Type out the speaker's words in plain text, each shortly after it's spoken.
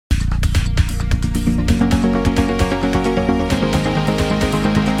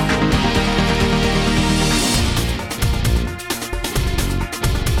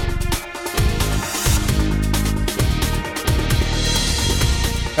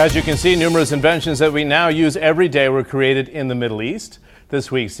As you can see, numerous inventions that we now use every day were created in the Middle East.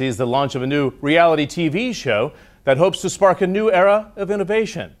 This week sees the launch of a new reality TV show that hopes to spark a new era of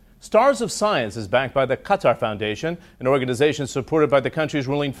innovation. Stars of Science is backed by the Qatar Foundation, an organization supported by the country's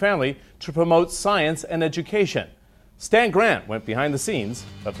ruling family to promote science and education. Stan Grant went behind the scenes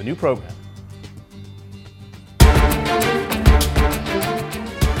of the new program.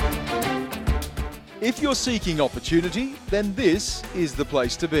 If you're seeking opportunity, then this is the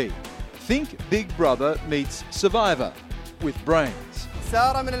place to be. Think Big Brother meets Survivor with brains.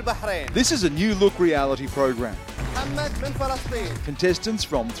 This is a new-look reality program. Contestants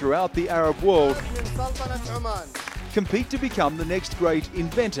from throughout the Arab world compete to become the next great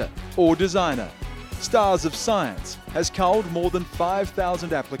inventor or designer. Stars of Science has culled more than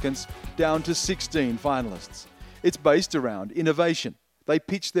 5,000 applicants down to 16 finalists. It's based around innovation. They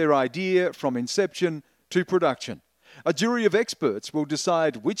pitch their idea from inception to production. A jury of experts will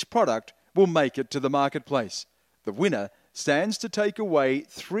decide which product will make it to the marketplace. The winner stands to take away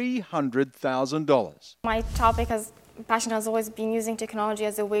 $300,000. My passion has always been using technology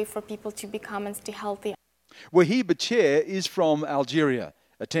as a way for people to become and stay healthy. Wahiba Chair is from Algeria,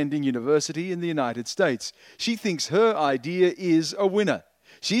 attending university in the United States. She thinks her idea is a winner.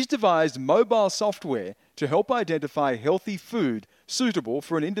 She's devised mobile software to help identify healthy food suitable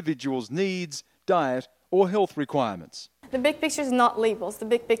for an individual's needs, diet, or health requirements. The big picture is not labels. The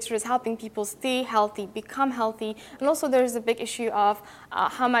big picture is helping people stay healthy, become healthy. And also there's a big issue of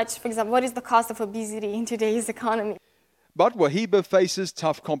how much, for example, what is the cost of obesity in today's economy? But Wahiba faces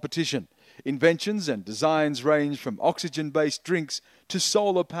tough competition. Inventions and designs range from oxygen-based drinks to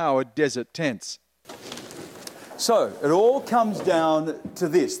solar-powered desert tents. So, it all comes down to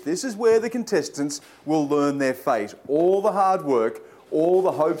this. This is where the contestants will learn their fate. All the hard work, all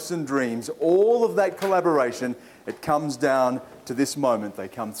the hopes and dreams, all of that collaboration, it comes down to this moment. They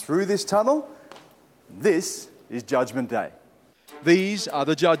come through this tunnel. This is Judgment Day. These are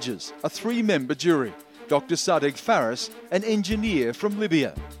the judges, a 3-member jury. Dr. Sadegh Faris, an engineer from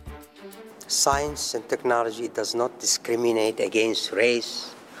Libya. Science and technology does not discriminate against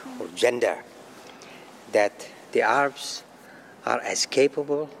race or gender. That the Arabs are as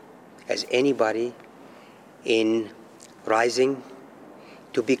capable as anybody in rising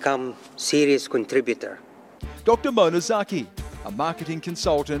to become serious contributor. Dr. Mona Zaki, a marketing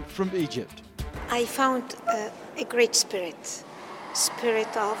consultant from Egypt. I found a great spirit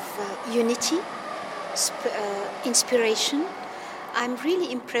of unity, inspiration. I'm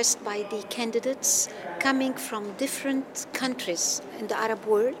really impressed by the candidates coming from different countries in the Arab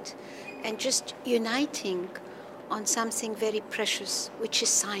world and just uniting on something very precious, which is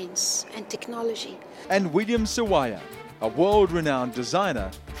science and technology. And William Sawaya, a world-renowned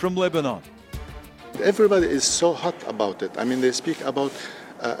designer from Lebanon. Everybody is so hot about it. I mean, they speak about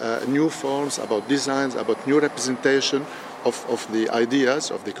new forms, about designs, about new representation of the ideas,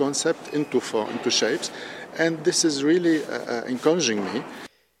 of the concept into shapes. And this is really encouraging me.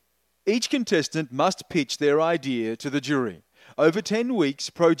 Each contestant must pitch their idea to the jury. Over 10 weeks,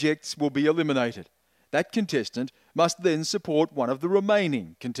 projects will be eliminated. That contestant must then support one of the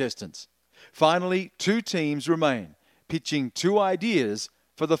remaining contestants. Finally, 2 teams remain, pitching 2 ideas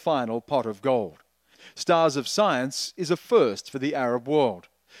for the final pot of gold. Stars of Science is a first for the Arab world.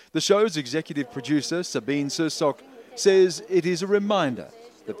 The show's executive producer, Sabine Sursok, says it is a reminder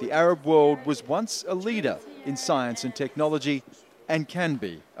that the Arab world was once a leader in science and technology and can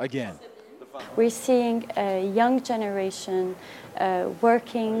be again. We're seeing a young generation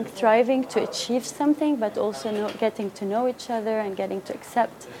working, thriving to achieve something, but also getting to know each other and getting to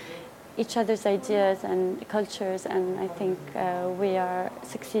accept each other's ideas and cultures, and I think we are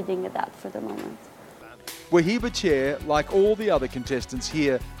succeeding at that for the moment. Wahiba Chair, like all the other contestants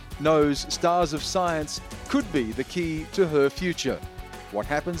here, knows Stars of Science could be the key to her future. What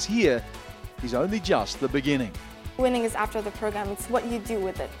happens here is only just the beginning. Winning is after the program. It's what you do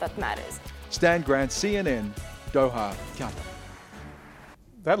with it that matters. Stan Grant, CNN, Doha, Qatar.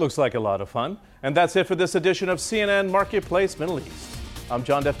 That looks like a lot of fun. And that's it for this edition of CNN Marketplace Middle East. I'm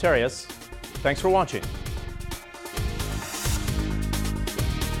John Defterius. Thanks for watching.